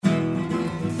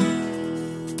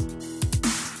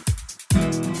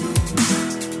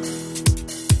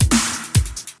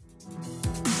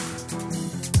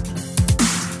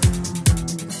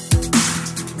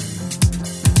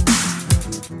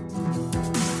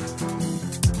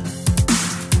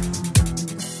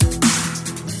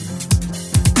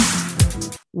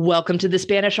Welcome to the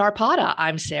Spanish Arpada.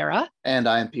 I'm Sarah. And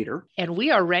I'm Peter. And we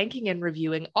are ranking and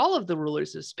reviewing all of the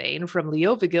rulers of Spain from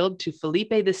Leovigild to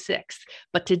Felipe VI.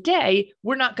 But today,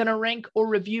 we're not going to rank or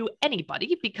review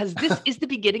anybody because this is the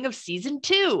beginning of season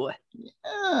 2.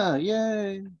 Yeah,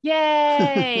 yay.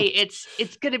 Yay!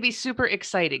 It's going to be super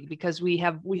exciting because we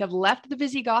have left the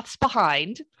Visigoths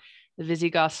behind. The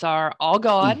Visigoths are all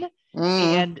gone.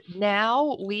 And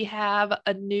now we have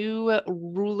a new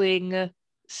ruling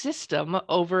system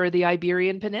over the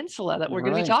Iberian Peninsula that we're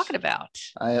going to be talking about.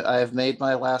 I have made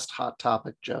my last hot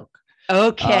topic joke.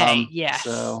 Okay, yes.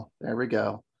 So there we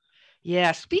go.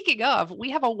 Yeah, speaking of, we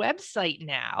have a website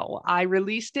now. I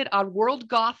released it on World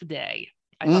Goth Day.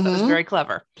 I thought that was very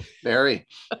clever. Very.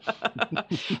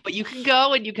 But you can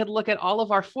go and you can look at all of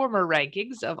our former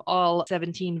rankings of all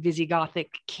 17 Visigothic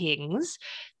kings,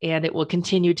 and it will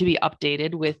continue to be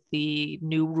updated with the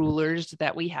new rulers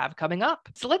that we have coming up.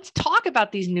 So let's talk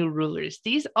about these new rulers.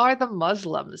 These are the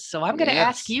Muslims. So I'm going to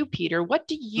ask you, Peter, what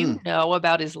do you know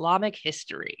about Islamic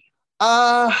history?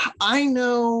 I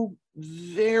know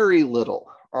very little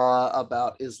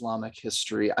about Islamic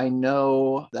history. I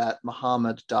know that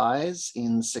Muhammad dies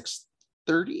in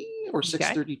 630 or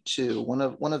 632, one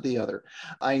of the other.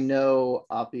 I know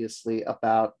obviously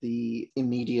about the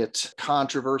immediate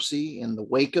controversy in the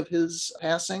wake of his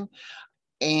passing.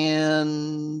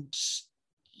 And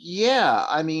yeah,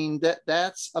 I mean,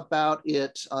 that's about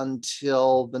it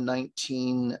until the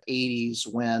 1980s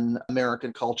when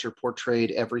American culture portrayed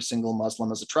every single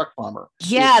Muslim as a truck bomber.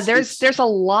 Yeah, there's a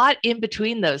lot in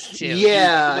between those two.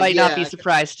 Yeah, you might not be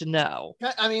surprised to know.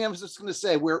 I mean, I was just going to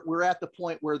say we're at the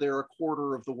point where they're a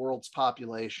quarter of the world's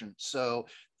population, so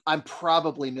I'm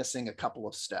probably missing a couple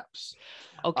of steps.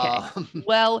 Okay.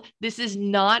 Well, this is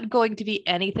not going to be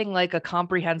anything like a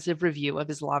comprehensive review of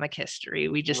Islamic history.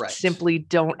 We just simply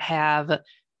don't have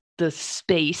the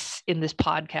space in this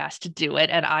podcast to do it.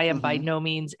 And I am by no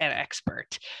means an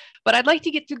expert. But I'd like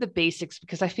to get through the basics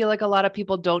because I feel like a lot of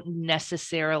people don't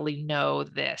necessarily know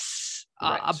this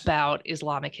about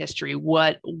Islamic history.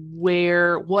 What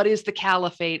is the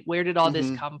caliphate? Where did all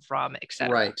this come from,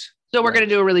 etc. Right. So we're going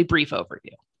to do a really brief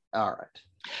overview. All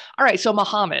right. So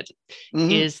Muhammad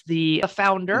is the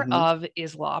founder of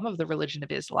Islam, of the religion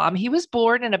of Islam. He was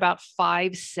born in about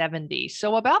 570.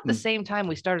 So about the same time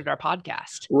we started our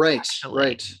podcast. Right.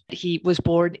 He was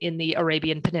born in the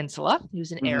Arabian Peninsula. He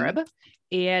was an Arab.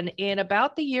 And in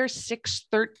about the year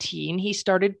 613, he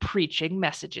started preaching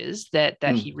messages that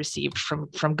he received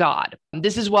from God.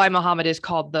 This is why Muhammad is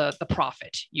called the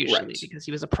prophet, usually, because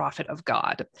he was a prophet of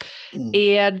God.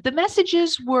 And the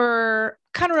messages were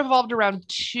kind of revolved around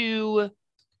two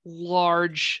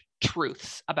large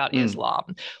truths about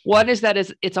Islam. One is that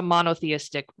it's a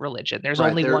monotheistic religion. There's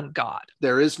only one God.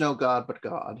 There is no God but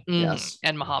God. Yes.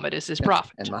 And Muhammad is his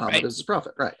prophet. And Muhammad is his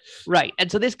prophet. Right. Right.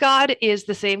 And so this God is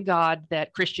the same God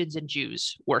that Christians and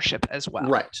Jews worship as well.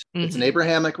 Right. It's an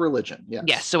Abrahamic religion. Yes.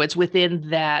 Yes. So it's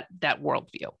within that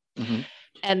worldview.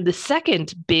 And the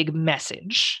second big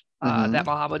message that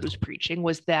Muhammad was preaching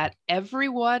was that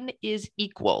everyone is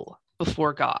equal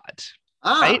before God.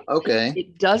 Right? Okay.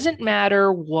 It doesn't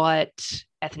matter what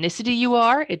ethnicity you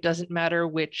are. It doesn't matter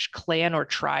which clan or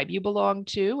tribe you belong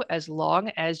to. As long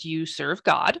as you serve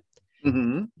God,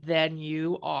 then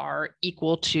you are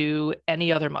equal to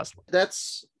any other Muslim.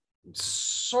 That's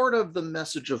sort of the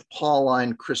message of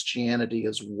Pauline Christianity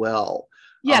as well.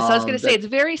 Yes, I was going to say it's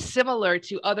very similar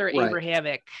to other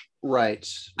Abrahamic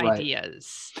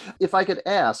ideas. If I could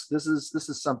ask, this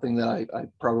is something that I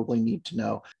probably need to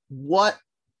know. What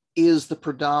is the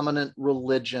predominant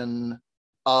religion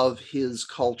of his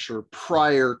culture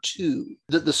prior to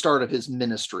the start of his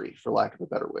ministry, for lack of a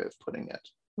better way of putting it?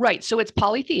 Right. So it's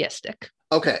polytheistic.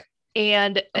 Okay.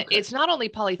 And it's not only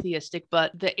polytheistic,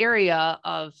 but the area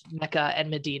of Mecca and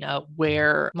Medina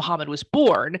where Muhammad was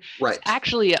born is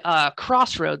actually a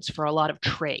crossroads for a lot of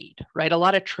trade, right? A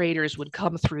lot of traders would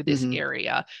come through this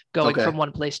area going from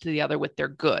one place to the other with their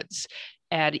goods.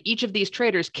 And each of these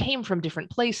traders came from different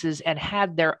places and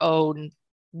had their own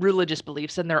religious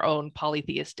beliefs and their own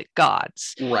polytheistic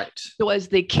gods. Right. So as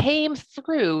they came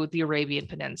through the Arabian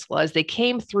Peninsula, as they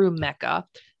came through Mecca,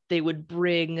 they would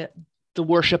bring the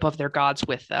worship of their gods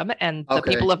with them, and the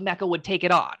people of Mecca would take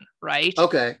it on, right?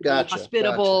 Okay, gotcha.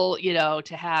 Hospitable,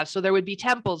 to have. So there would be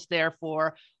temples there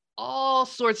for all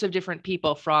sorts of different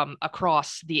people from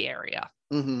across the area.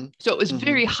 So it was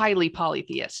very highly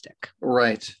polytheistic.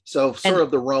 Right. So sort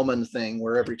of the Roman thing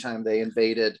where every time they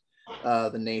invaded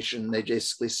the nation, they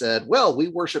basically said, well, we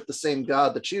worship the same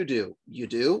God that you do. You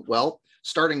do? Well,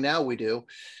 starting now we do.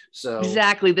 So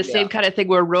exactly the same kind of thing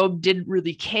where Rome didn't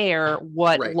really care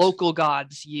what local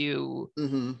gods you,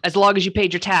 as long as you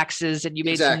paid your taxes and you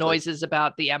made some noises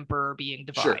about the emperor being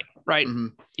divine, right?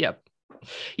 Yep.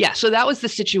 Yeah. So that was the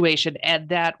situation. And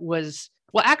that was,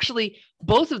 well, actually,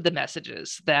 both of the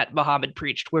messages that Muhammad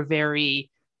preached were very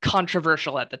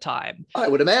controversial at the time. I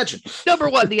would imagine. Number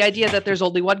one, the idea that there's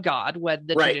only one God when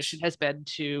the tradition has been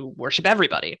to worship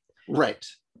everybody. Right.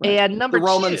 And number two, the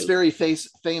Romans very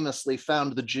famously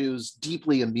found the Jews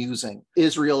deeply amusing.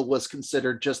 Israel was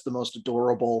considered just the most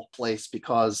adorable place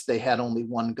because they had only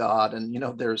one God. And, you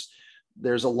know,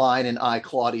 there's a line in I,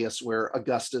 Claudius where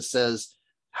Augustus says,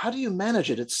 how do you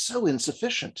manage it? It's so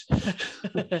insufficient.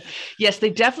 Yes, they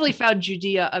definitely found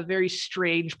Judea a very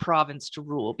strange province to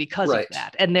rule because of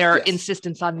that. And their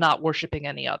insistence on not worshiping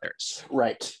any others.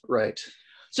 Right.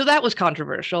 So that was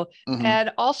controversial.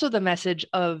 And also the message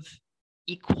of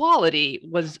equality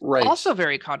was also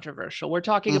very controversial. We're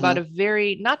talking about a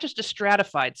very, not just a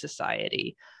stratified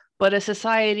society, but a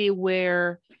society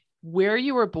where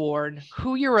you were born,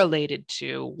 who you're related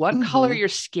to, what color your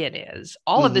skin is.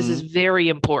 All of this is very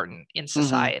important in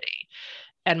society.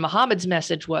 And Muhammad's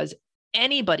message was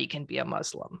anybody can be a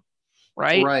Muslim,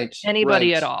 right?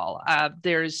 Anybody at all.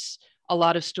 There's a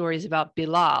lot of stories about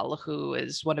Bilal, who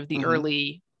is one of the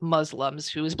early Muslims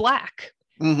who is Black.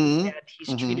 And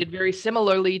he's treated very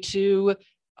similarly to,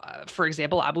 for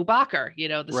example, Abu Bakr. You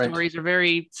know, the stories are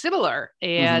very similar.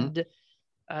 And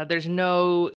there's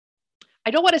no,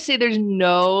 I don't want to say there's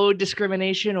no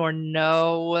discrimination or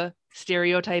no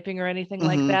stereotyping or anything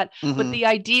like that, but the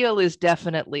ideal is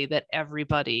definitely that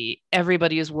everybody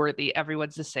is worthy.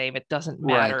 Everyone's the same. It doesn't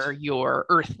matter your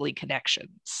earthly connections.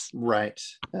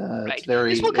 It's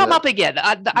very, this will come up again.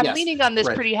 I'm leaning on this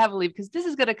pretty heavily because this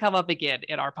is going to come up again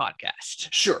in our podcast.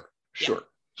 Sure.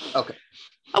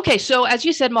 Okay. So as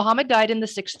you said, Muhammad died in the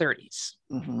 630s.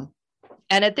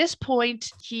 And at this point,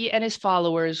 he and his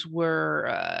followers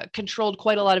were controlled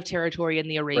quite a lot of territory in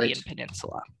the Arabian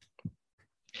Peninsula.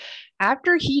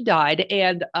 After he died,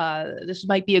 and this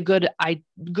might be a good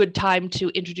time to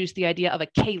introduce the idea of a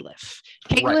caliph.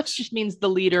 Caliph just means the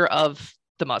leader of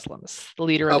the Muslims, the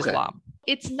leader of Islam.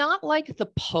 It's not like the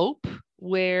Pope,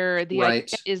 where the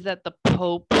idea is that the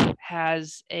Pope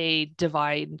has a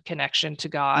divine connection to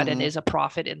God and is a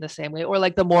prophet in the same way, or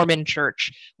like the Mormon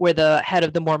Church, where the head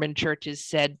of the Mormon Church is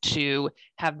said to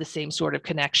have the same sort of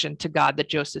connection to God that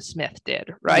Joseph Smith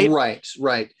did, right?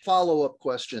 Right. Follow-up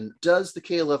question. Does the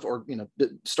caliph, or, you know,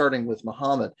 starting with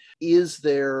Muhammad, is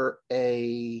there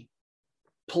a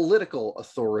political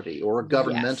authority or a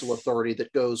governmental authority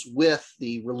that goes with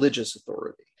the religious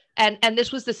authority? And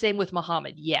this was the same with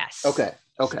Muhammad, yes. Okay.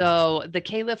 So the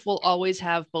caliph will always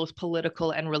have both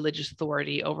political and religious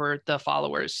authority over the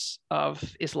followers of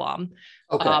Islam.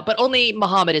 But only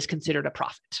Muhammad is considered a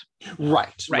prophet.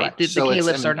 Right. The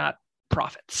caliphs are not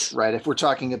prophets. Right. If we're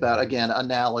talking about, again,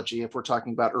 analogy, if we're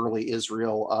talking about early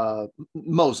Israel,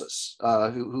 Moses,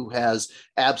 who has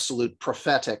absolute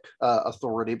prophetic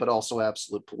authority, but also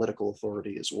absolute political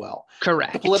authority as well.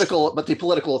 Correct. The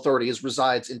political authority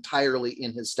resides entirely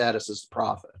in his status as the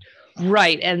prophet.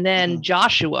 Right. And then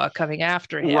Joshua coming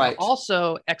after him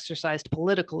also exercised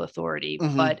political authority,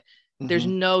 but there's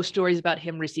no stories about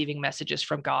him receiving messages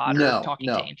from God or talking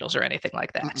to angels or anything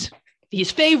like that. He's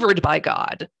favored by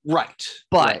God.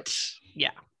 But yeah.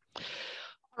 All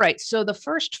right. So the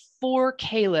first 4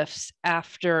 caliphs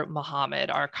after Muhammad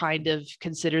are kind of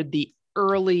considered the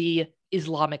early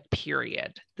Islamic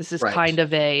period. This is kind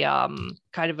of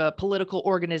a political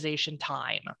organization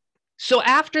time. So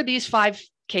after these 5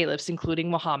 caliphs,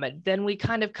 including Muhammad, then we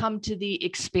kind of come to the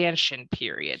expansion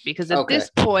period, because at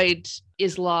this point,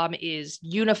 Islam is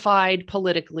unified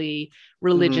politically,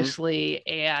 religiously,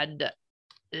 and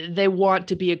they want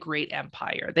to be a great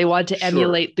empire. They want to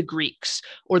emulate the Greeks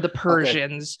or the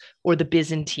Persians or the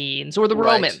Byzantines or the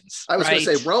Romans. I was going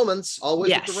to say Romans,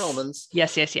 always with the Romans.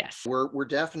 Yes. We're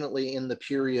definitely in the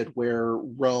period where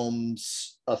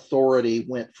Rome's authority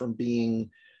went from being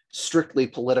strictly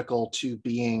political to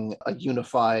being a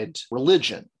unified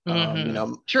religion.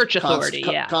 Church authority.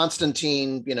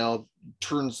 Constantine,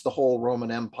 turns the whole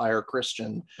Roman Empire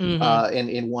Christian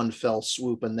in one fell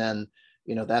swoop, and then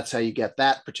that's how you get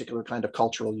that particular kind of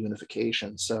cultural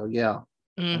unification. So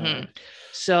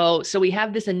so we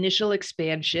have this initial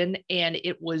expansion, and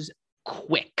it was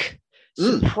quick,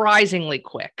 surprisingly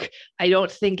quick. I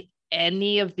don't think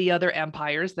any of the other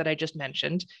empires that I just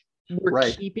mentioned were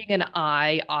keeping an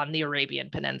eye on the Arabian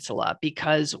Peninsula,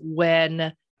 because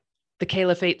when the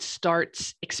caliphate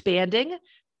starts expanding,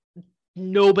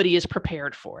 nobody is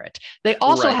prepared for it. They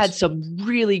also Right. had some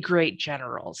really great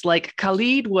generals. Like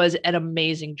Khalid was an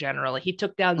amazing general. He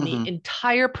took down the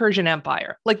entire Persian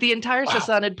Empire, like the entire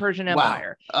Sassanid Persian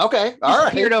Empire. Okay. All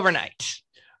disappeared right. overnight.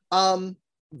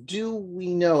 Do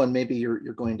we know, and maybe you're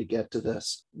going to get to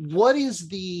this, what is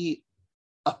the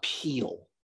appeal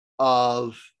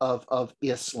of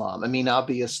Islam? I mean,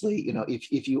 obviously,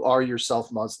 if you are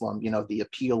yourself Muslim, the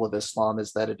appeal of Islam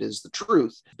is that it is the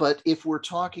truth. But if we're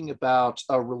talking about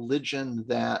a religion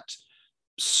that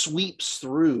sweeps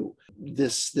through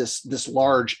this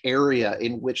large area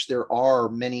in which there are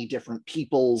many different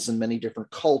peoples and many different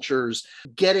cultures,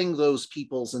 getting those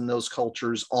peoples and those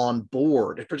cultures on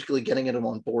board, and particularly getting them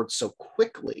on board so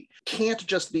quickly, can't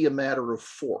just be a matter of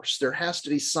force. There has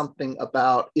to be something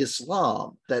about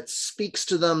Islam that speaks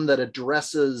to them, that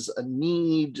addresses a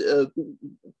need.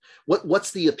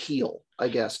 What's the appeal, I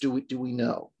guess? Do we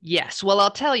know? Yes. Well,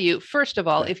 I'll tell you, first of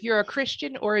all, if you're a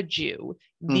Christian or a Jew,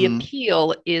 the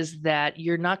appeal is that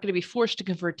you're not going to be forced to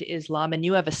convert to Islam, and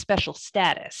you have a special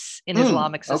status in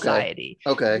Islamic society.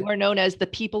 Okay. You are known as the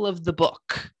people of the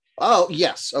book. Oh,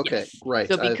 yes. Okay. Yes. Right.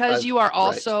 So because you are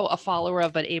also a follower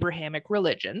of an Abrahamic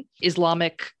religion,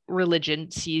 Islamic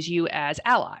religion sees you as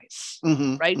allies,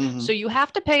 right? So you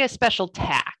have to pay a special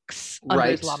tax under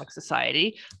Islamic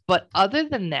society. But other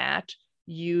than that,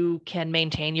 you can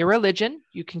maintain your religion.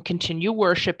 You can continue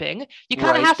worshiping. You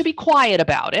kind of have to be quiet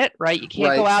about it, right? You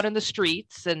can't go out in the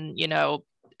streets and,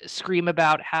 scream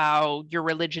about how your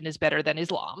religion is better than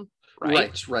Islam,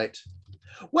 right? Right.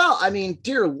 Well, I mean,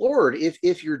 dear Lord,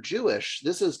 if you're Jewish,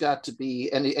 this has got to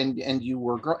be, and you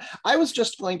were, I was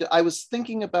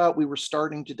thinking about, we were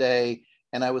starting today,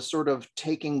 and I was sort of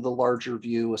taking the larger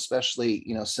view, especially,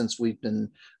 since we've been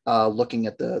looking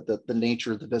at the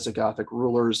nature of the Visigothic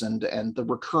rulers and the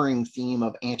recurring theme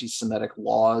of anti-Semitic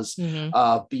laws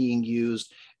being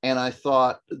used. And I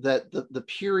thought that the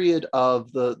period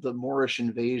of the Moorish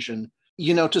invasion,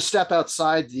 to step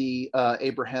outside the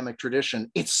Abrahamic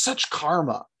tradition, it's such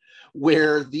karma,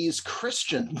 where these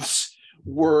Christians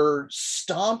were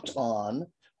stomped on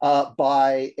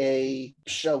by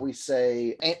shall we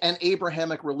say, an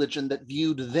Abrahamic religion that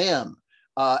viewed them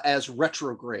as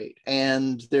retrograde.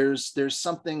 And there's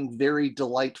something very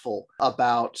delightful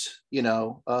about,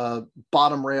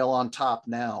 bottom rail on top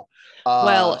now.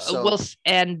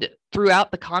 And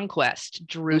throughout the conquest,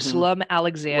 Jerusalem,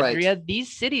 Alexandria,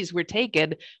 these cities were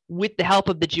taken with the help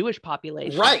of the Jewish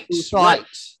population. Right.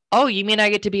 Oh, you mean I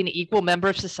get to be an equal member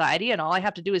of society and all I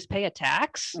have to do is pay a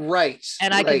tax? Right.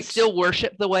 And I can still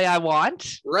worship the way I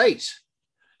want? Right.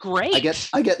 Great.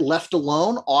 I get left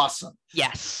alone. Awesome.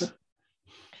 Yes.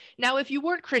 Now, if you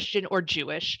weren't Christian or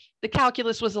Jewish, the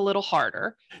calculus was a little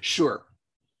harder. Sure.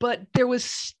 But there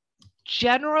was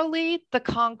generally, the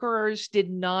conquerors did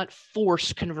not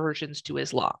force conversions to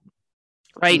Islam.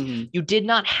 Right. You did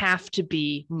not have to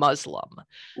be Muslim.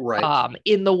 Right.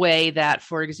 In the way that,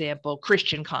 for example,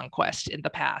 Christian conquest in the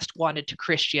past wanted to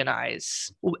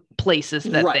Christianize places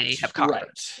that they have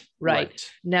conquered. Right.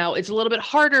 Now, it's a little bit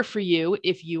harder for you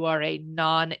if you are a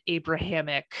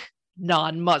non-Abrahamic,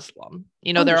 non-Muslim.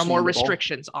 There are more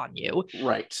restrictions on you.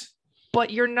 Right.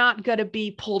 But you're not going to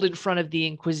be pulled in front of the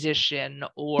Inquisition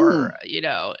or,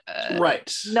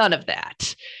 none of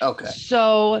that. Okay.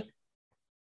 So,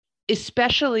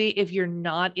 especially if you're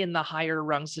not in the higher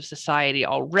rungs of society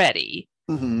already,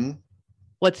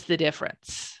 what's the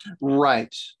difference?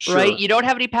 Right. Sure. Right. You don't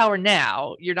have any power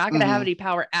now. You're not going to have any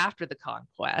power after the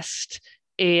conquest.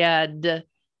 And,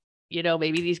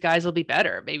 maybe these guys will be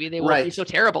better. Maybe they won't be so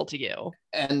terrible to you.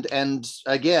 And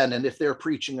again, if they're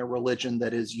preaching a religion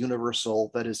that is universal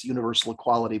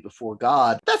equality before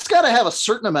God, that's got to have a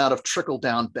certain amount of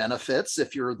trickle-down benefits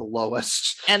if you're the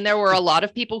lowest. And there were a lot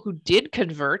of people who did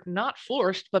convert, not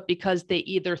forced, but because they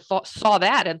either saw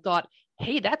that and thought,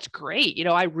 hey, that's great.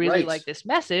 I really like this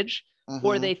message.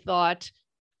 Or they thought,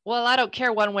 well, I don't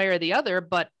care one way or the other,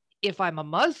 but if I'm a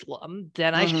Muslim,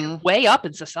 then I should weigh up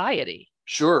in society.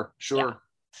 Sure. Yeah.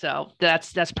 So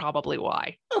that's probably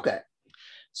why. Okay.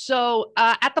 So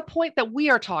at the point that we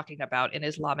are talking about in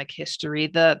Islamic history,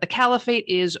 the caliphate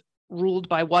is ruled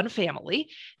by one family.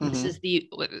 This is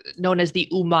known as the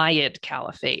Umayyad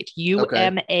Caliphate.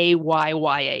 Umayyad.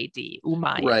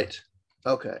 Umayyad. Right.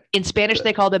 Okay. In Spanish,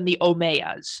 they call them the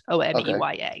Omeyyas,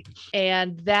 Omeya.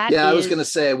 And that I was going to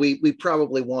say, we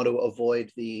probably want to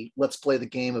avoid let's play the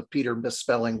game of Peter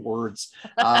misspelling words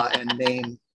and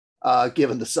name,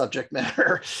 given the subject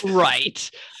matter. Right.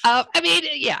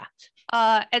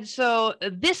 And so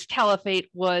this caliphate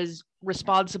was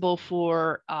responsible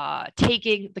for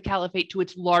taking the caliphate to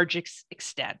its largest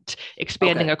extent,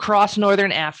 expanding across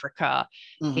northern Africa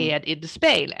and into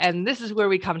Spain. And this is where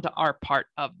we come to our part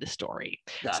of the story.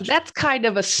 Gotcha. So that's kind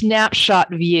of a snapshot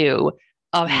view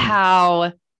of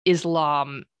how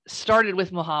Islam started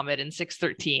with Muhammad in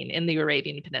 613 in the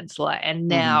Arabian Peninsula and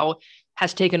now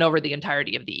has taken over the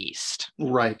entirety of the East.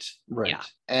 Right. Yeah.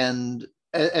 And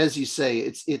as you say,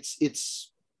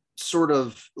 it's sort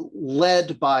of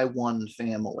led by one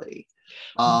family.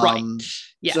 Right.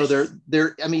 Yes.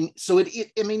 So it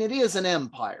is an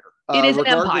empire. It is an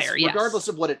empire, yes. Regardless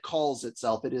of what it calls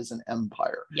itself, it is an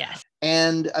empire. Yes.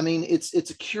 And I mean, it's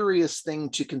a curious thing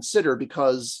to consider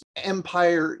because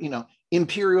empire,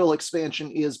 imperial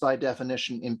expansion is by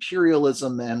definition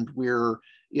imperialism, and we're,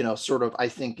 sort of, I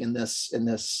think in this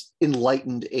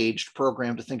enlightened aged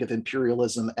program to think of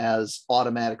imperialism as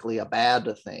automatically a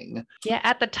bad thing. Yeah,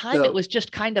 at the time it was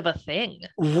just kind of a thing.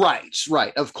 Right,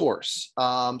 of course.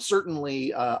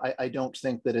 Certainly, I don't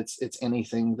think that it's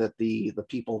anything that the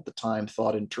people at the time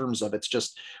thought in terms of. It's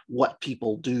just what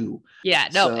people do. Yeah,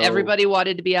 no, everybody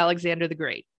wanted to be Alexander the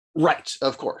Great. Right,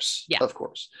 of course. Yeah. Of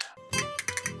course.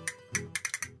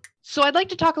 So I'd like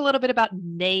to talk a little bit about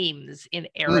names in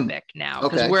Arabic now,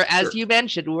 because as you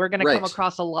mentioned, we're going to come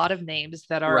across a lot of names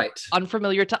that are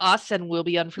unfamiliar to us and will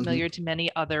be unfamiliar to many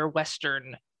other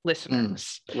Western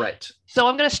listeners. Right. So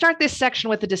I'm going to start this section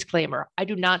with a disclaimer. I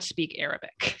do not speak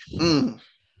Arabic.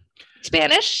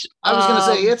 Spanish. I was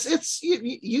going to say it's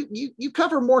you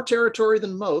cover more territory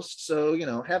than most, so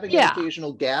having an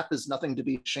occasional gap is nothing to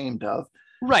be ashamed of.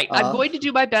 Right. I'm going to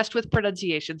do my best with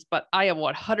pronunciations, but I am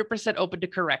 100% open to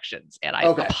corrections. And I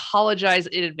apologize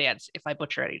in advance if I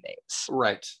butcher any names.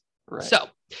 Right. So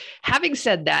having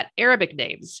said that, Arabic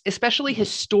names, especially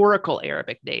historical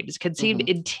Arabic names, can seem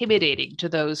intimidating to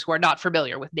those who are not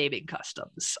familiar with naming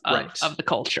customs of the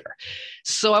culture.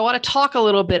 So I want to talk a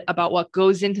little bit about what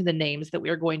goes into the names that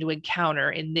we are going to encounter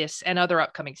in this and other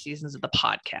upcoming seasons of the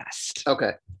podcast.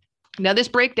 Okay. Now, this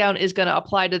breakdown is going to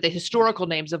apply to the historical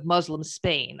names of Muslim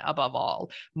Spain above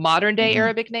all. Modern day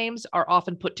Arabic names are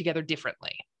often put together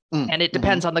differently, and it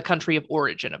depends on the country of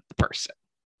origin of the person.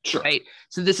 Sure. Right?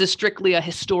 So this is strictly a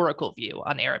historical view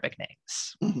on Arabic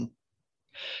names.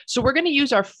 So we're going to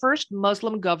use our first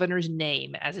Muslim governor's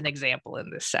name as an example in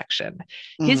this section.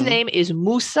 His name is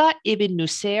Musa ibn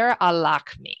Nusair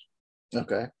al-Lakmi.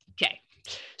 Okay.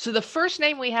 So the first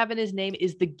name we have in his name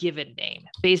is the given name,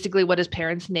 basically what his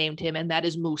parents named him, and that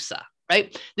is Musa,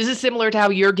 right? This is similar to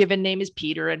how your given name is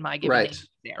Peter and my given name is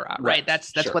Sarah, right?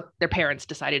 That's what their parents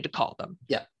decided to call them.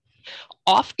 Yeah.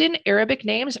 Often Arabic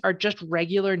names are just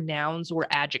regular nouns or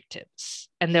adjectives,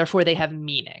 and therefore they have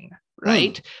meaning,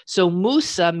 right? So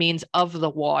Musa means of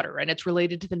the water, and it's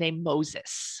related to the name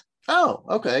Moses. Oh,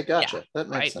 okay. Gotcha. That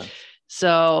makes sense.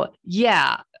 So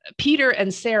Peter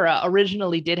and Sarah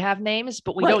originally did have names,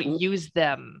 but we don't use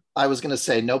them. I was going to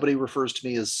say, nobody refers to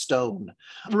me as Stone.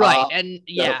 Right.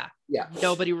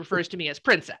 Nobody refers to me as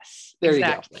Princess. There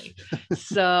exactly. You go.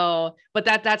 So, but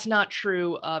that's not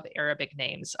true of Arabic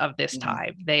names of this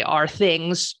time. They are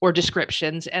things or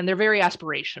descriptions, and they're very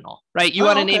aspirational, right? You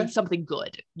want to name something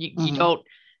good.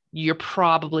 You're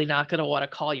probably not going to want to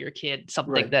call your kid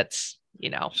something that's,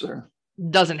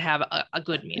 doesn't have a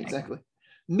good meaning. Exactly.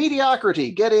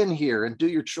 Mediocrity, get in here and do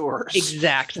your chores.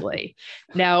 Exactly.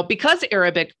 Now, because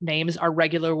Arabic names are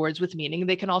regular words with meaning,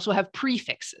 they can also have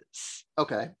prefixes.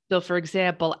 Okay. So, for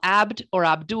example, Abd or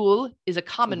Abdul is a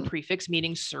common prefix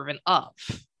meaning servant of,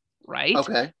 right?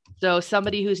 Okay. So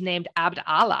somebody who's named Abd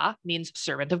Allah means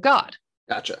servant of God.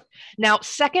 Gotcha. Now,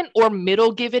 second or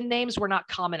middle given names were not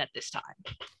common at this time.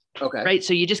 Okay. Right?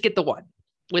 So you just get the one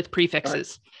with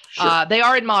prefixes. Sure. They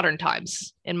are in modern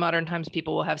times. In modern times,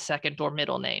 people will have second or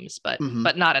middle names, but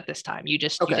not at this time. You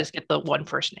just get the one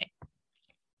first name.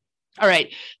 All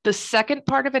right. The second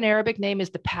part of an Arabic name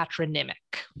is the patronymic.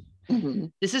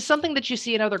 This is something that you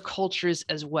see in other cultures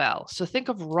as well. So think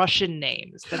of Russian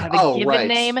names that have a given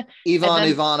name. Ivan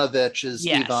Ivanovich is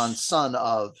Ivan, son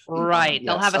of. Right. Ivan.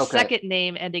 They'll have a second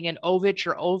name ending in Ovich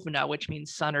or Ovna, which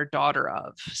means son or daughter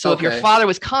of. So if your father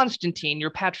was Constantine,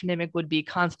 your patronymic would be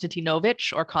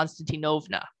Konstantinovich or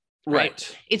Konstantinovna.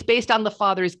 Right. It's based on the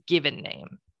father's given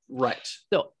name. Right.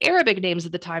 So Arabic names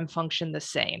at the time function the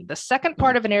same. The second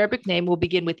part of an Arabic name will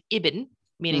begin with ibn,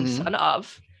 meaning son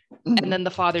of. And then the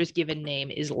father's given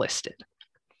name is listed.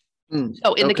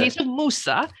 So in the case of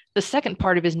Musa, the second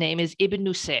part of his name is Ibn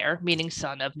Nusair, meaning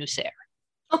son of Nusair.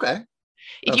 Okay.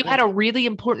 If you had a really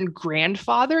important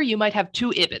grandfather, you might have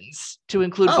two Ibns to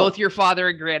include both your father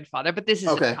and grandfather, but this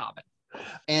isn't common.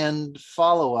 And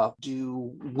follow up,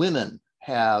 do women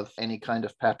have any kind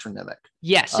of patronymic.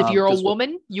 Yes, if you're a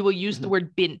woman, you will use the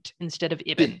word bint instead of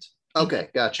ibn. Bint. Okay,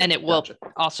 gotcha. And it will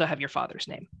also have your father's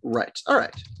name. Right. All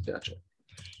right. Gotcha.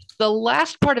 The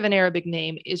last part of an Arabic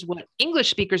name is what English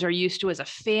speakers are used to as a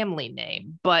family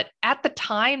name. But at the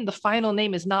time, the final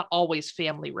name is not always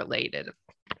family related.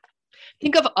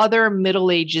 Think of other Middle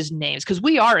Ages names, because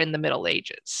we are in the Middle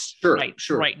Ages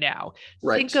right now.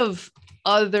 Right. Think of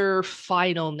other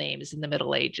final names in the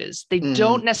Middle Ages. They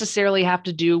don't necessarily have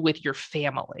to do with your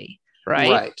family,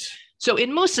 right? Right. So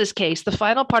in Musa's case, the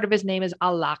final part of his name is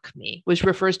Al-Lakhmi, which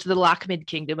refers to the Lakhmid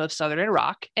kingdom of southern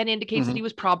Iraq and indicates that he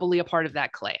was probably a part of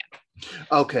that clan.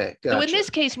 Okay, gotcha. So in this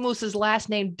case, Musa's last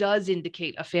name does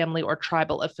indicate a family or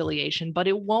tribal affiliation, but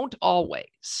it won't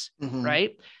always,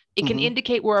 right? It can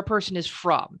indicate where a person is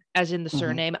from, as in the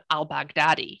surname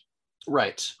Al-Baghdadi.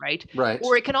 Right.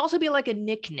 Or it can also be like a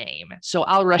nickname. So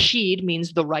Al-Rashid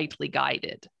means the rightly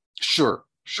guided. Sure.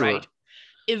 Right?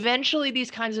 Eventually, these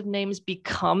kinds of names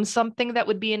become something that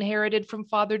would be inherited from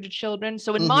father to children.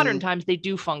 So in modern times, they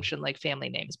do function like family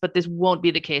names, but this won't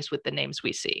be the case with the names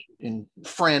we see. In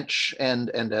French and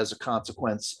as a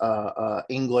consequence,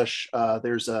 English,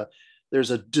 there's a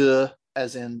de,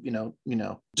 as in,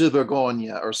 de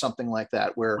Bourgogne or something like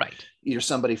that, where you're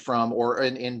somebody from, or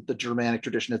in the Germanic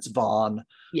tradition, it's von.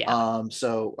 Yeah.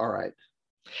 So, all right.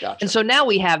 Gotcha. And so now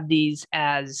we have these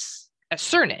as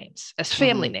surnames, as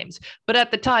family names. But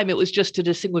at the time, it was just to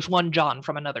distinguish one John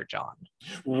from another John.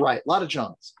 Right. A lot of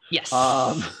Johns. Yes.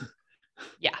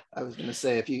 Yeah. I was going to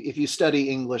say, if you study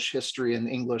English history and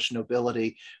English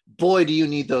nobility, boy, do you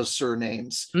need those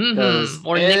surnames. Because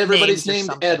everybody's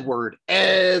named Edward.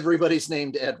 Everybody's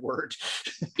named Edward.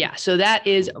 Yeah. So that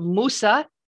is Musa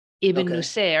ibn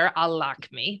Nusair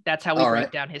al-Lakhmi. That's how we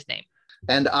break down his name.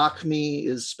 And Akhmi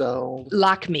is spelled?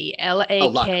 Lakhmi.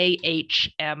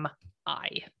 Lakhmi.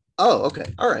 Oh, okay.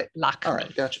 All right. Lakhmi. All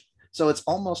right. Gotcha. So it's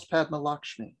almost Padma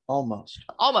Lakshmi. Almost.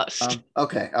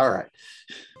 Okay. All right.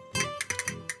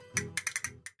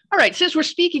 All right. Since we're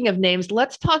speaking of names,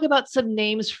 let's talk about some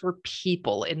names for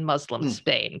people in Muslim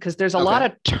Spain, because there's a lot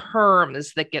of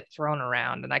terms that get thrown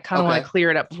around, and I kind of want to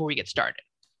clear it up before we get started.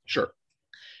 Sure.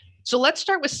 So let's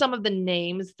start with some of the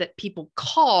names that people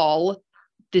call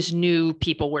this new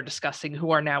people we're discussing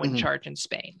who are now in charge in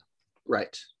Spain.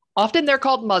 Right. Often they're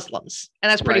called Muslims, and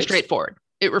that's pretty straightforward.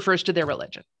 It refers to their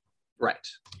religion. Right.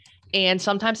 And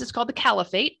sometimes it's called the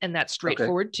Caliphate, and that's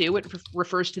straightforward too. It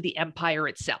refers to the empire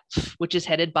itself, which is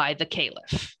headed by the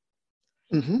Caliph.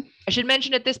 I should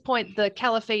mention at this point, the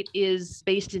Caliphate is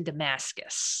based in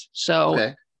Damascus.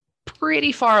 So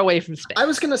pretty far away from Spain. I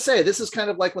was going to say, this is kind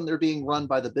of like when they're being run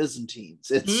by the Byzantines.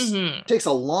 It takes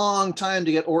a long time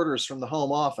to get orders from the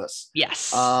Home Office.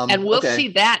 Yes. And we'll see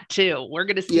that too. We're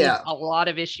going to see a lot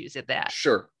of issues at that.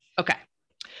 Sure. Okay.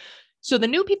 So the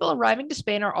new people arriving to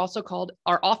Spain are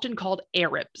often called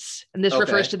Arabs. And this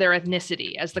refers to their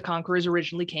ethnicity, as the conquerors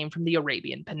originally came from the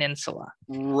Arabian Peninsula.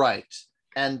 Right.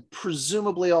 And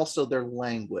presumably also their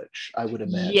language, I would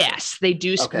imagine. Yes, they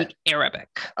do speak Arabic.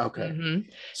 Okay.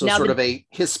 So now sort of a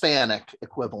Hispanic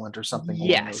equivalent or something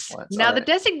along those lines. Now, the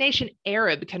designation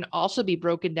Arab can also be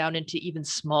broken down into even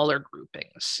smaller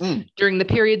groupings. During the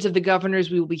periods of the governors,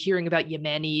 we will be hearing about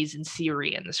Yemenis and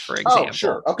Syrians, for example. Oh,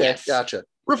 sure. Okay, gotcha.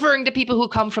 Referring to people who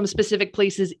come from specific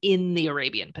places in the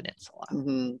Arabian Peninsula.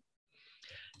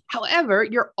 However,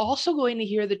 you're also going to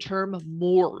hear the term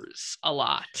Moors a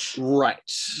lot. Right.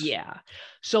 Yeah.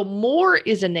 So Moor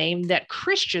is a name that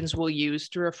Christians will use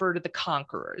to refer to the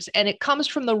conquerors, and it comes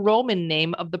from the Roman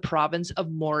name of the province of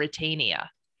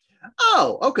Mauritania.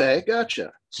 Oh, okay.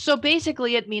 Gotcha. So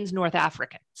basically it means North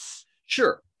Africans.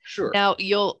 Sure. Now,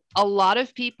 a lot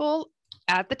of people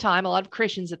at the time, a lot of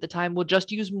Christians at the time will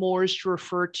just use Moors to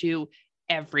refer to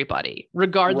everybody,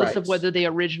 regardless of whether they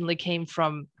originally came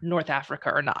from North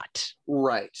Africa or not.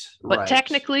 Right. But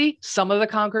technically, some of the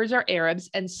conquerors are Arabs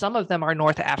and some of them are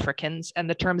North Africans, and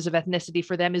the terms of ethnicity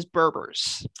for them is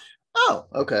Berbers. Oh,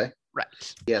 okay.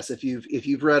 Right. Yes, if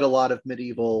you've read a lot of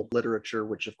medieval literature,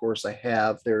 which of course I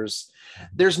have, there's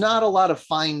not a lot of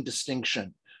fine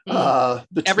distinction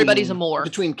everybody's a Moor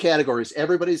between categories.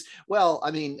 Everybody's, well, I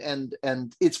mean, and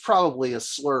it's probably a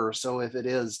slur. So if it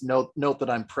is, note that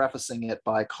I'm prefacing it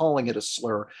by calling it a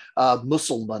slur.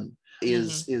 Mussulman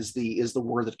is the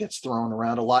word that gets thrown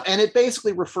around a lot, and it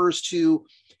basically refers to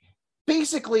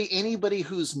basically anybody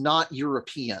who's not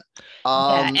European.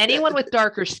 Anyone with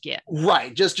darker skin.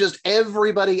 Right. Just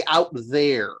everybody out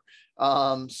there.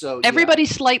 So everybody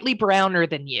slightly browner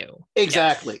than you.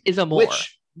 Exactly. Is a Moor.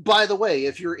 Which, by the way,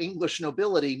 if you're English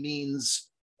nobility, means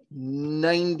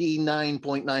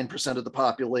 99.9% of the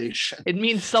population. It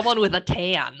means someone with a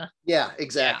tan. Yeah,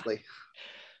 exactly.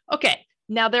 Yeah. Okay,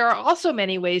 Now, there are also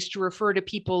many ways to refer to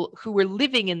people who were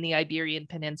living in the Iberian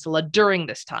Peninsula during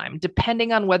this time,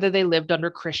 depending on whether they lived under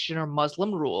Christian or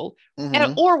Muslim rule,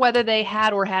 or whether they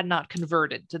had or had not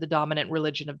converted to the dominant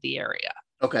religion of the area.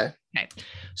 Okay.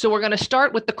 So we're going to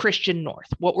start with the Christian North.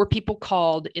 What were people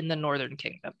called in the northern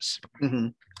kingdoms?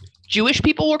 Jewish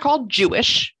people were called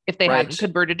Jewish if they hadn't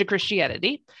converted to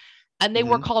Christianity. And they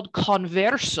were called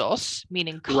conversos,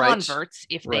 meaning converts,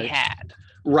 if they had.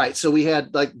 Right. So we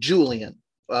had like Julian.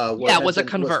 Was a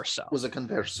converso. Was a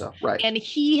converso, right. And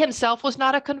he himself was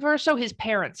not a converso. His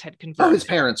parents had converted. Oh, his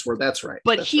parents were. That's right.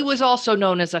 But he was also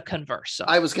known as a converso.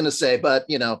 I was going to say, but,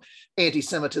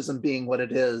 anti-Semitism being what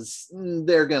it is,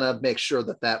 they're going to make sure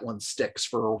that one sticks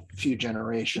for a few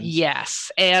generations.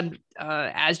 Yes. And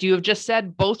as you have just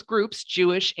said, both groups,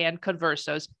 Jewish and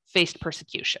conversos, faced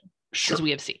persecution, as we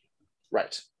have seen.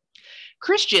 Right.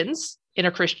 Christians in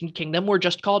a Christian kingdom were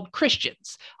just called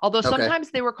Christians, although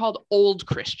sometimes they were called Old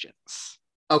Christians.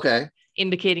 Okay.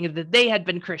 Indicating that they had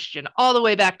been Christian all the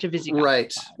way back to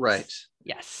Visigoths. Right.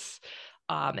 Yes.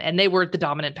 And they were the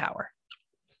dominant power.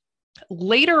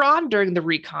 Later on during the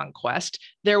Reconquest,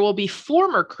 there will be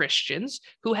former Christians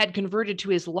who had converted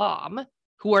to Islam,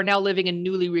 who are now living in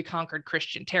newly reconquered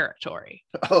Christian territory.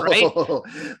 Right?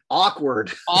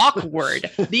 Awkward.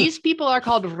 These people are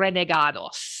called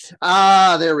renegados.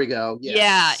 There we go.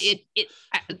 Yes. Yeah,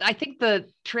 I think the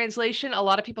translation, a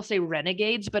lot of people say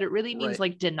renegades, but it really means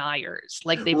like deniers,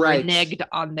 like they reneged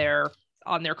on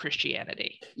their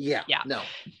Christianity. Yeah. No.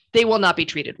 They will not be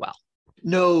treated well.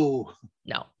 No.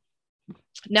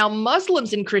 Now,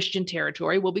 Muslims in Christian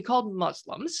territory will be called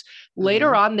Muslims.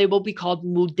 Later on, they will be called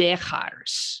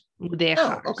mudehars.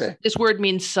 Oh, okay. This word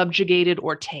means subjugated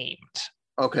or tamed.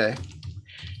 Okay.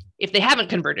 If they haven't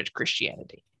converted to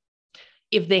Christianity.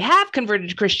 If they have converted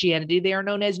to Christianity, they are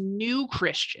known as new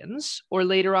Christians, or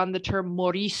later on the term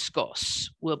moriscos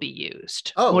will be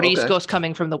used. Moriscos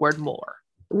coming from the word Moor.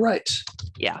 Right.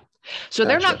 Yeah. So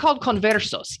they're not called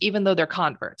conversos, even though they're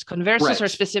converts. Conversos are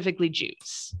specifically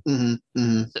Jews.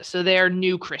 So they're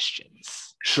new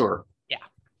Christians. Sure. Yeah.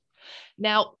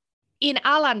 Now, in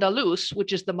Al-Andalus,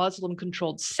 which is the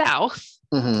Muslim-controlled South,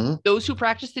 those who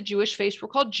practiced the Jewish faith were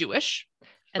called Jewish,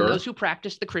 and those who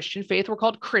practiced the Christian faith were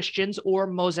called Christians or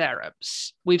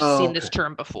Mozarabs. We've seen this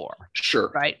term before. Sure.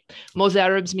 Right?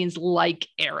 Mozarabs means like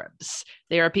Arabs.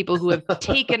 They are people who have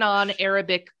taken on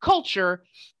Arabic culture,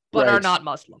 but are not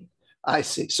Muslim. I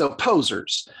see. So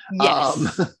posers.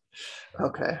 Yes.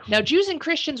 Okay. Now, Jews and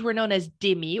Christians were known as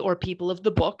dhimmi, or people of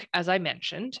the book, as I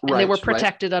mentioned, and they were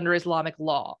protected under Islamic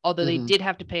law, although they did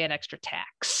have to pay an extra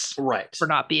tax for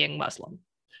not being Muslim.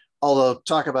 Although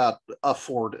talk about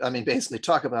basically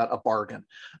talk about a bargain.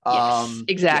 Yes,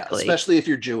 exactly. Yeah, especially if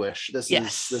you're Jewish. This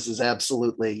is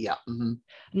absolutely,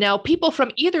 Now, people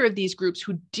from either of these groups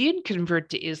who did convert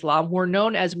to Islam were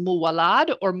known as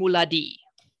muwalad or muladi.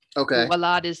 Okay.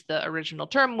 Muwalad is the original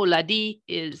term. Muladi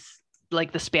is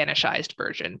like the Spanishized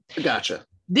version. Gotcha.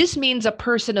 This means a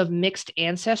person of mixed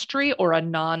ancestry or a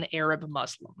non-Arab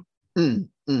Muslim.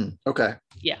 Okay.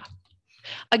 Yeah.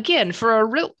 Again, for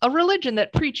a religion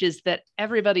that preaches that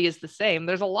everybody is the same,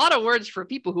 there's a lot of words for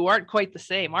people who aren't quite the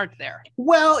same, aren't there?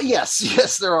 Well,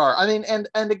 yes, there are. I mean, and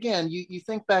again, you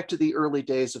think back to the early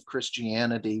days of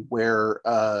Christianity where,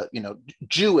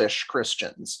 Jewish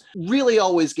Christians really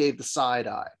always gave the side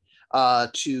eye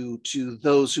to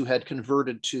those who had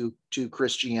converted to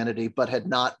Christianity, but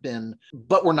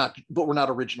were not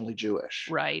originally Jewish.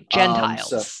 Right.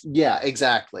 Gentiles. Yeah,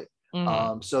 exactly.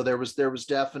 So there was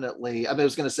definitely, I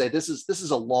was going to say, this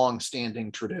is a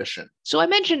long-standing tradition. So I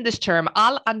mentioned this term,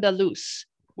 Al-Andalus.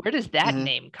 Where does that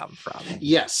name come from?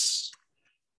 Yes.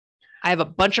 I have a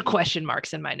bunch of question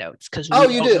marks in my notes because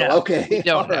you do? Know. Okay. We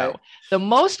don't know. Right. The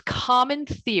most common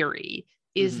theory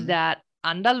is that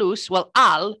Andalus,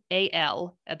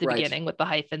 A-L at the beginning with the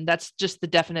hyphen, that's just the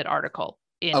definite article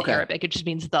in Arabic. It just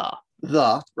means the.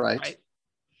 Right.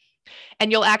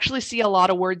 And you'll actually see a lot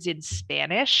of words in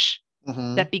Spanish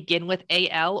that begin with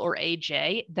A-L or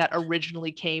A-J that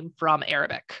originally came from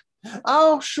Arabic.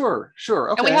 Oh, sure.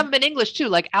 Okay. And we have them in English too,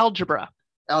 like algebra.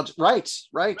 Right.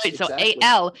 Exactly. So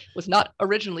A-L was not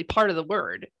originally part of the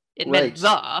word. It meant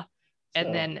the,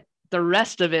 and then the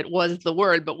rest of it was the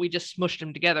word, but we just smushed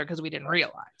them together because we didn't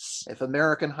realize. If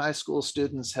American high school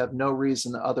students have no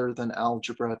reason other than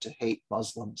algebra to hate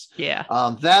Muslims. Yeah.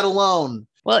 That alone.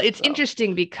 Well, it's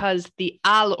interesting because the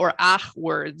al or ah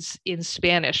words in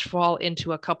Spanish fall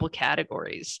into a couple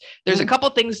categories. There's a couple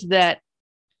things that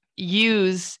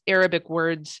use Arabic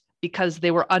words because they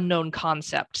were unknown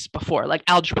concepts before, like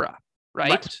algebra,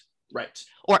 right? Right.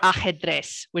 Or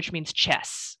ajedrez, which means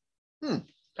chess.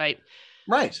 Right.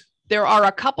 There are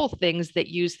a couple things that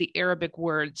use the Arabic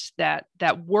words that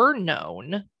were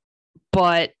known,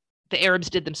 but the Arabs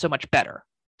did them so much better.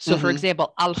 So, for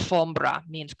example, alfombra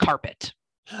means carpet.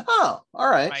 Oh, all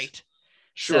right. Right.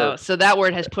 Sure. So that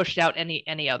word has pushed out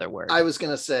any other word. I was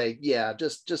going to say, yeah,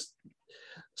 just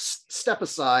step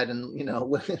aside and,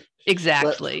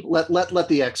 exactly. Let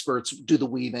the experts do the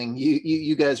weaving.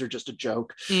 You guys are just a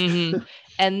joke.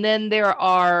 And then there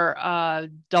are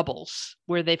doubles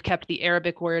where they've kept the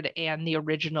Arabic word and the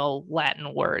original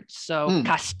Latin word. So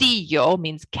castillo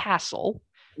means castle.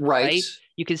 Right.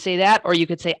 You could say that, or you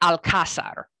could say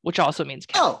alcázar, which also means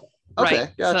castle. Oh, okay.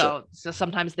 Right. Gotcha. So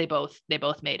sometimes they both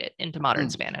made it into modern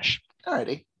Spanish.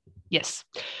 Alrighty. Yes.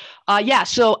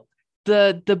 So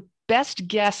the best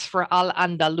guess for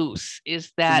Al-Andalus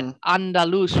is that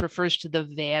Andalus refers to the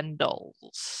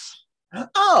Vandals.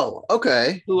 Oh,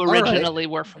 okay. Who originally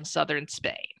were from southern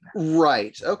Spain.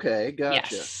 Right. Okay.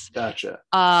 Gotcha. Yes. Gotcha.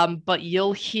 But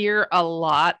you'll hear a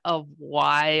lot of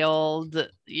wild,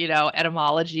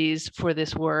 etymologies for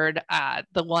this word.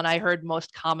 The one I heard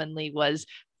most commonly was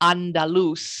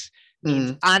Andalus,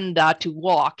 means anda, to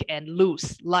walk, and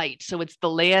luz, light. So it's the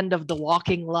land of the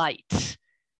walking light.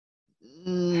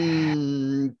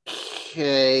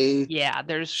 Okay. Yeah,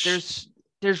 there's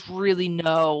really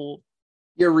no.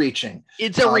 You're reaching.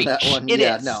 It's a reach. That one. It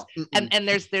yeah, is. No. And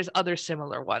there's other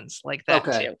similar ones like that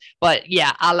too. But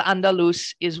yeah,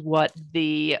 Al-Andalus is what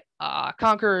the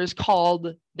conquerors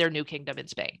called their new kingdom in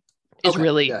Spain. Is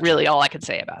really all I can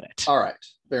say about it. All right.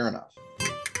 Fair enough.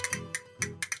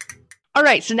 All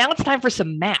right. So now it's time for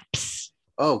some maps.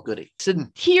 Oh, goody. So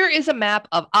here is a map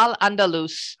of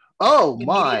Al-Andalus. Oh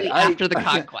my! After the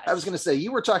conquest, I was going to say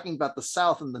you were talking about the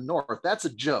south and the north. That's a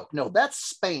joke. No, that's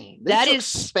Spain. That is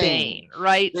Spain,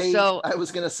 right? So I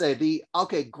was going to say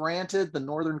granted, the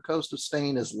northern coast of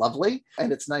Spain is lovely,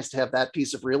 and it's nice to have that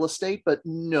piece of real estate. But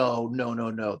no.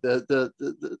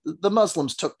 The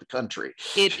Muslims took the country.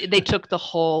 They took the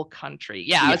whole country.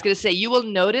 Yeah, I was going to say you will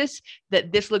notice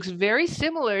that this looks very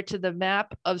similar to the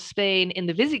map of Spain in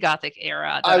the Visigothic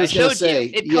era that I showed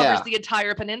you. It covers the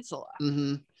entire peninsula.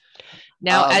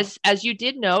 Now, as you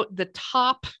did note, the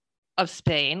top of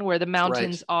Spain, where the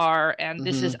mountains are, and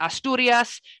this is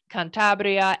Asturias,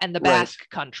 Cantabria, and the Basque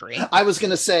country. I was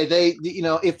going to say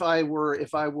if I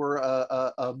were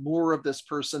a more of this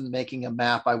person making a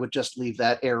map, I would just leave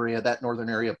that northern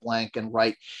area blank and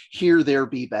write here there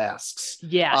be Basques.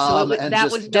 Yeah, so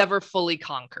that was never fully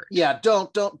conquered. Yeah,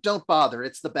 don't bother.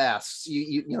 It's the Basques.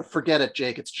 You forget it,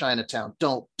 Jake. It's Chinatown.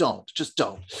 Don't.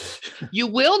 You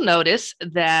will notice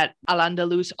that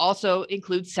Al-Andalus also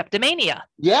includes Septimania.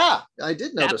 Yeah, I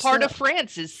did notice that part of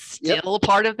France is still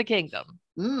part of the kingdom.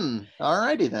 All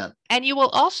righty then. And you will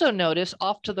also notice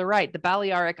off to the right, the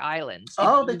Balearic Islands. They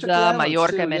took the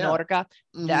Mallorca, too, Menorca.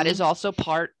 That is also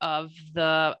part of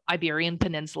the Iberian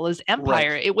Peninsula's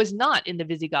empire. It was not in the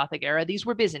Visigothic era. These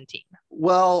were Byzantine.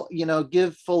 Well,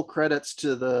 give full credits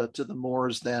to the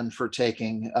Moors then for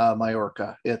taking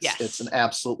Mallorca. It's an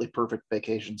absolutely perfect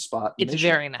vacation spot. It's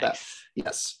very nice.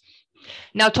 Yes.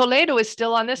 Now, Toledo is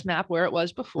still on this map where it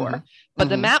was before, but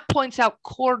the map points out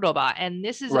Cordoba, and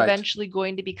this is eventually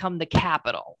going to become the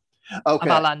capital of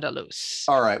Al-Andalus.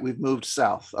 All right, we've moved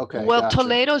south. Okay. Well, gotcha.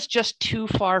 Toledo's just too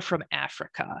far from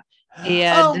Africa.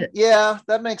 And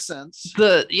that makes sense.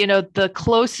 The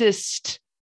closest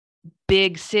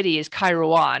big city is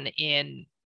Kairouan in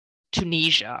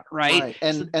Tunisia, right?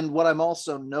 And what I'm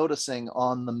also noticing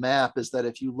on the map is that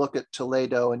if you look at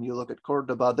Toledo and you look at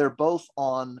Cordoba, they're both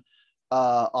on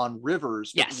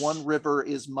rivers. But one river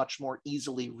is much more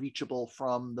easily reachable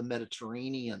from the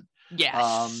Mediterranean.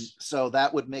 Yes. So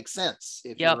that would make sense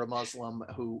if you're a Muslim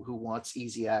who wants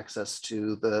easy access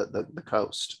to the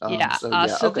coast.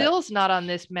 Seville's not on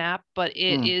this map, but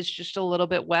it is just a little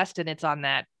bit west, and it's on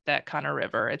that kind of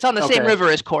river. It's on the same river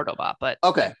as Cordoba, but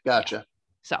gotcha.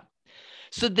 Yeah.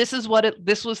 So this is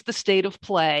this was the state of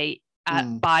play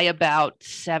by about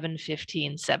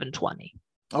 715, 720.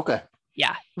 Okay.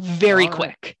 Yeah, very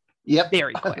quick. Yep.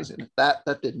 Very quick.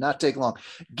 That did not take long.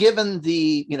 Given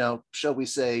the, shall we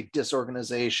say,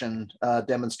 disorganization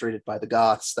demonstrated by the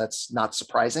Goths, that's not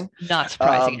surprising. Not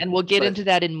surprising. And we'll get into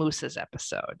that in Musa's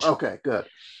episode. Okay, good.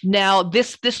 Now,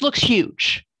 this looks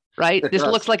huge, right? This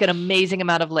looks like an amazing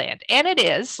amount of land. And it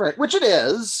is. Right, which it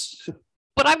is.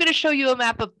 But I'm going to show you a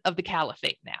map of the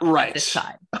Caliphate now. Right. This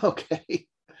time. Okay.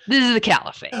 This is the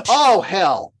Caliphate. Oh,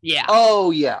 hell. Yeah.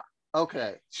 Oh, yeah.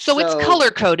 Okay. So it's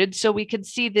color coded, so we can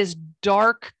see this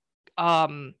dark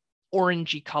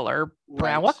orangey color,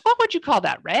 brown. What would you call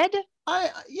that? Red?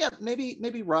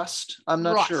 Maybe rust. I'm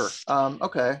not sure.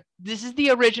 Okay. This is the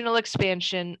original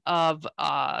expansion of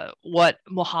what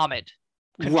Muhammad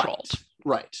controlled.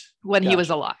 Right. When he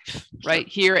was alive, right?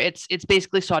 Here it's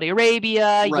basically Saudi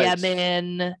Arabia,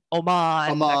 Yemen,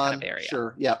 Oman, that kind of area.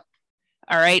 Sure. Yeah.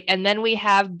 All right. And then we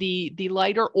have the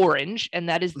lighter orange, and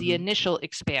that is the initial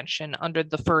expansion under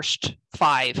the first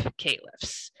 5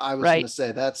 caliphs. I was going to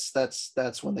say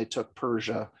that's when they took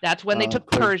Persia. That's when they took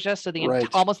Persia. So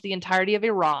almost the entirety of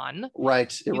Iran.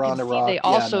 Right. Iran, Iraq. They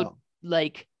also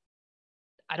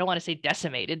I don't want to say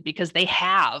decimated, because they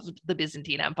have the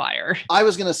Byzantine Empire. I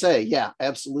was going to say, yeah,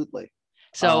 absolutely.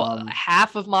 So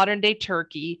half of modern day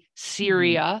Turkey,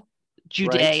 Syria,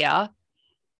 Judea,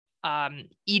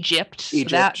 Egypt. So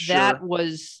that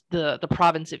was the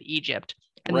province of Egypt.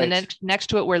 And then next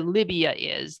to it, where Libya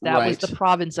is, that was the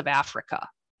province of Africa.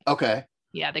 Okay.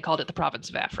 Yeah, they called it the province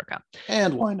of Africa.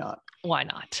 And why not? Why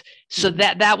not? So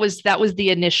that was the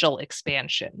initial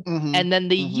expansion. And then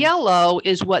the yellow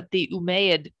is what the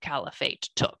Umayyad Caliphate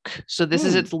took. So this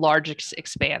is its largest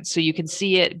expanse. So you can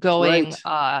see it going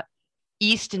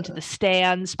east into the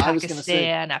stands,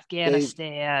 Pakistan,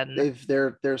 Afghanistan.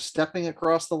 They're stepping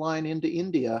across the line into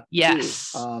India.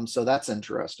 Yes. So that's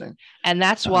interesting. And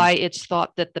that's why it's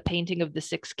thought that the painting of the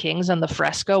 6 kings on the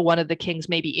fresco, one of the kings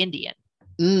may be Indian.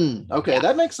 Okay,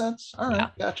 that makes sense. All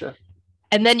right, gotcha.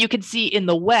 And then you can see in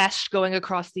the west, going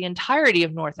across the entirety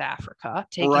of North Africa,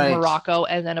 taking Morocco,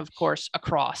 and then, of course,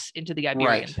 across into the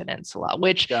Iberian Peninsula,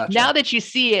 which now that you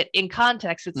see it in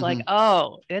context, it's like,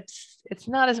 oh, it's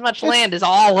not as much land as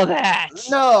all of that.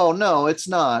 No, it's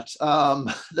not.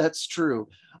 That's true.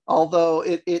 Although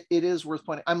it is worth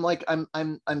pointing.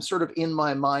 I'm sort of in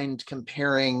my mind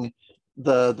comparing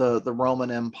the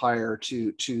Roman Empire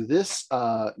to this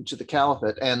to the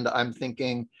Caliphate, and I'm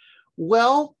thinking,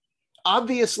 well,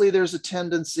 obviously there's a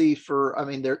tendency for,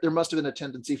 there must have been a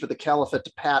tendency for the Caliphate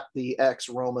to pat the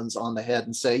ex-Romans on the head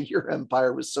and say, your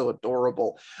empire was so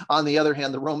adorable. On the other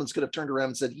hand, the Romans could have turned around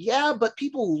and said, yeah, but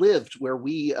people lived where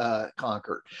we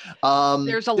conquered.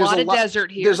 There's a lot of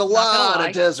desert here. There's a lot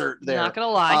of desert there. Not gonna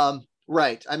lie.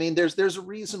 Right. There's a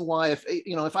reason why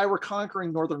if I were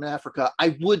conquering Northern Africa,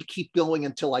 I would keep going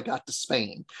until I got to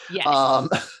Spain. Yes.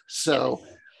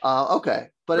 Okay.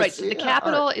 But the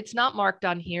capital, it's not marked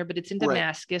on here, but it's in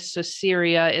Damascus. So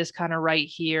Syria is kind of right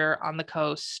here on the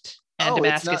coast, and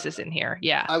Damascus is in here.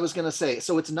 Yeah. I was going to say,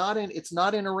 so it's not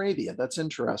in Arabia. That's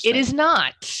interesting. It is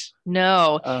not.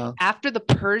 No. After the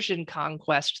Persian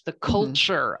conquest, the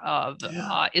culture of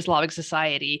Islamic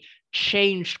society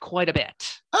changed quite a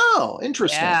bit. Oh,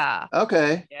 interesting. Yeah.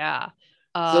 Okay. Yeah.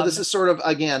 So this is sort of,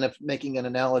 again, if making an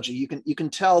analogy, you can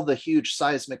tell the huge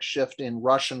seismic shift in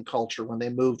Russian culture when they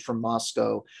moved from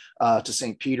Moscow to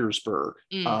St. Petersburg,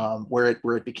 where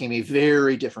it became a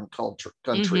very different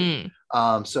country.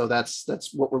 So that's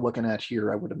what we're looking at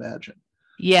here, I would imagine.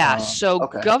 Yeah.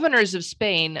 Governors of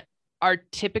Spain are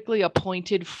typically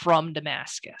appointed from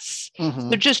Damascus.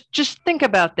 So just think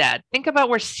about that. Think about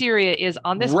where Syria is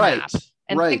on this map.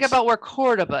 And think about where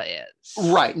Cordoba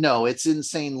is. Right. No, it's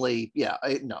insanely. Yeah.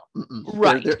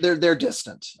 Right. They're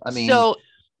distant. So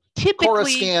typically,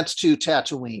 Coruscant to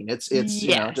Tatooine. It's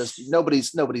just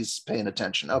nobody's paying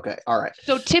attention. Okay. All right.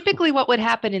 So typically, what would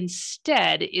happen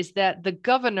instead is that the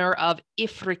governor of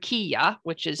Ifriqiya,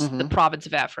 which is the province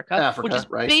of Africa, which is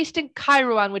based in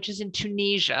Kairouan, which is in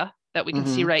Tunisia, that we can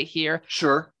see right here.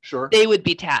 Sure. They would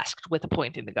be tasked with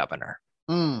appointing the governor.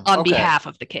 On behalf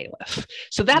of the caliph.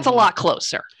 So that's a lot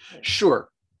closer. Sure.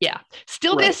 Yeah.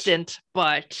 Still distant,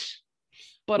 but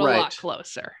a lot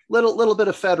closer. Little bit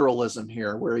of federalism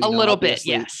here, where a little bit,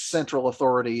 yes. Central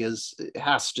authority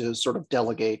has to sort of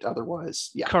delegate,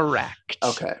 otherwise, yeah. Correct.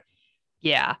 Okay.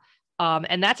 Yeah.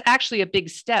 And that's actually a big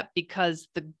step, because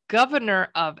the governor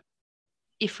of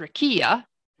Ifriqiya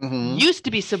used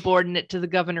to be subordinate to the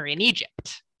governor in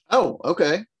Egypt. Oh,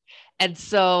 okay. And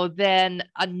so then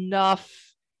enough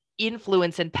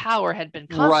influence and power had been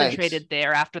concentrated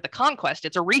there after the conquest.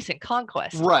 It's a recent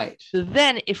conquest. Right. So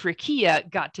then Ifriqiya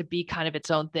got to be kind of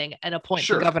its own thing and appoint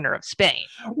the governor of Spain.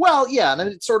 Well, yeah, and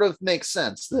it sort of makes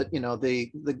sense that,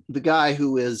 the guy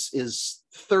who is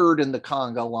third in the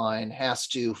conga line has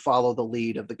to follow the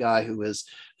lead of the guy who is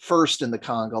first in the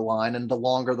conga line. And the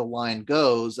longer the line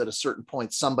goes, at a certain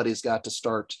point, somebody's got to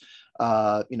start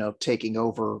taking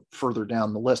over further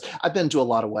down the list. I've been to a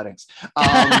lot of weddings.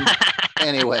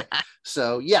 Anyway,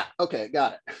 so yeah, okay,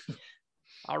 got it.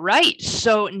 All right.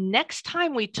 So next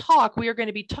time we talk, we are going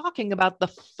to be talking about the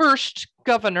first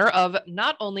governor of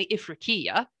not only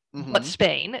Ifriqiya, but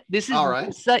Spain. This is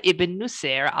Musa ibn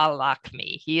Nusayr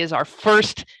al-Lakhmi. He is our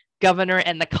first governor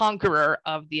and the conqueror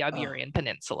of the Iberian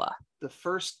Peninsula. The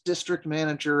first district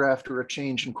manager after a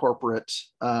change in corporate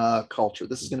culture.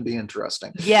 This is going to be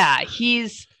interesting. Yeah,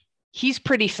 he's He's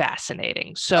pretty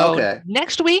fascinating. So Okay.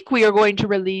 next week, we are going to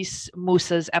release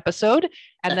Musa's episode,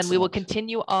 and then we will Excellent.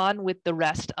 continue on with the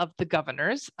rest of the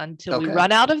governors until we Okay.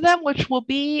 run out of them, which will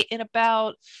be in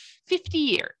about 50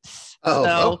 years.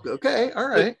 Okay. All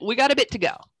right. We got a bit to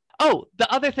go. Oh,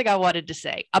 the other thing I wanted to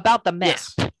say about the map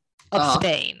of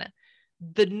Spain.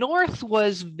 The north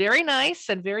was very nice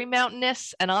and very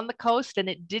mountainous and on the coast, and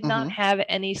it did not have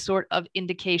any sort of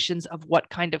indications of what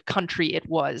kind of country it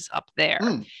was up there.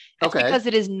 That's because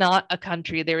it is not a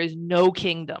country. There is no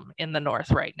kingdom in the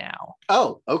north right now.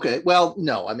 Oh, okay. Well,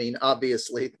 no, I mean,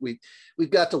 obviously,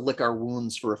 we've got to lick our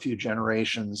wounds for a few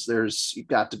generations. There's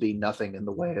got to be nothing in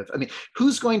the way of, I mean,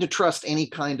 who's going to trust any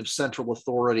kind of central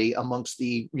authority amongst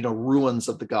the, ruins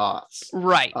of the Goths?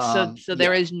 Right. So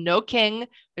there is no king.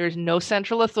 There's no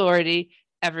central authority.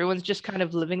 Everyone's just kind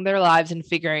of living their lives and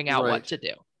figuring out what to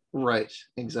do. Right.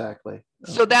 Exactly.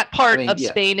 So that part of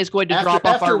Spain is going to drop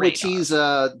off our radar. After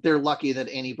Witiza, they're lucky that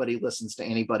anybody listens to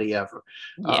anybody ever.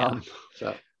 Yeah.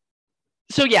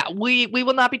 So yeah, we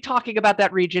will not be talking about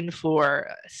that region for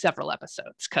several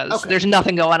episodes because there's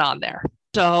nothing going on there.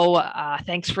 So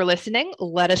thanks for listening.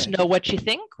 Let us know what you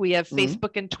think. We have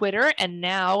Facebook and Twitter and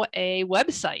now a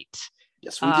website.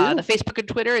 Yes, we do. The Facebook and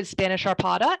Twitter is Spanish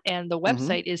Arpada and the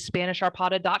website is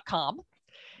SpanishArpada.com.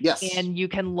 Yes. And you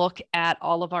can look at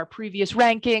all of our previous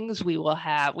rankings. We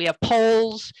have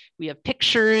polls, we have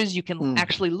pictures. You can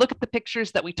actually look at the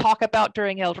pictures that we talk about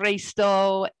during El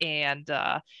Resto and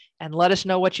let us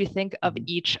know what you think of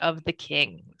each of the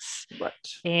kings. Right.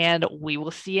 And we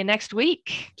will see you next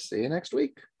week. See you next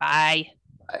week. Bye.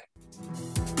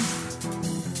 Bye.